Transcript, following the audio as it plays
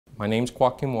My name is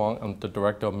Kwok-Kin Wong. I'm the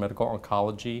Director of Medical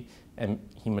Oncology and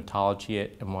Hematology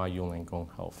at NYU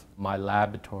Langone Health. My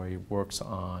laboratory works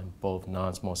on both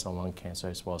non-small cell lung cancer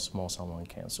as well as small cell lung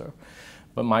cancer.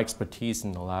 But my expertise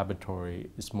in the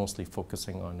laboratory is mostly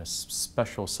focusing on a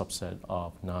special subset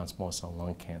of non-small cell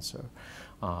lung cancer,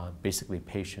 basically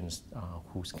patients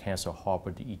whose cancer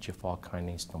harbor the EGFR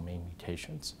kinase domain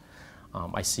mutations.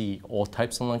 I see all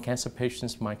types of lung cancer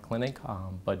patients in my clinic,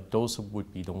 but those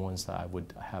would be the ones that I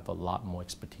would have a lot more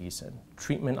expertise in.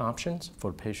 Treatment options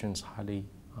for patients highly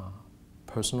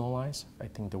personalized. I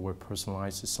think the word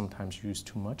personalized is sometimes used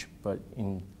too much, but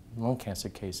in lung cancer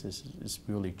cases, it's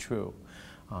really true.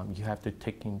 You have to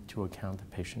take into account the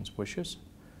patient's wishes,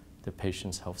 the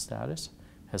patient's health status,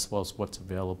 as well as what's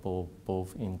available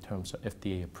both in terms of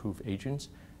FDA-approved agents,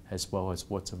 as well as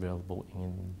what's available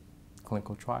in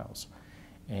clinical trials.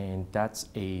 And that's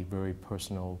a very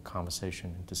personal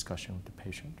conversation and discussion with the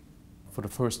patient. For the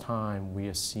first time, we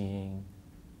are seeing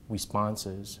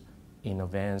responses in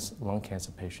advanced lung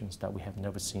cancer patients that we have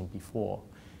never seen before.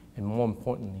 And more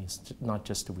importantly, it's not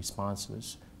just the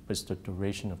responses, but it's the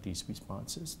duration of these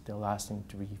responses. They're lasting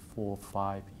 3, 4,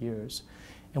 5 years.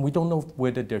 And we don't know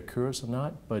whether they're cures or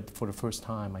not, but for the first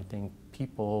time, I think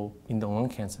people in the lung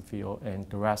cancer field and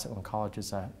thoracic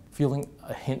oncologists are feeling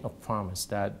a hint of promise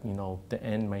that, the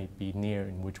end might be near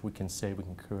in which we can say we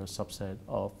can cure a subset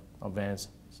of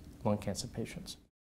advanced lung cancer patients.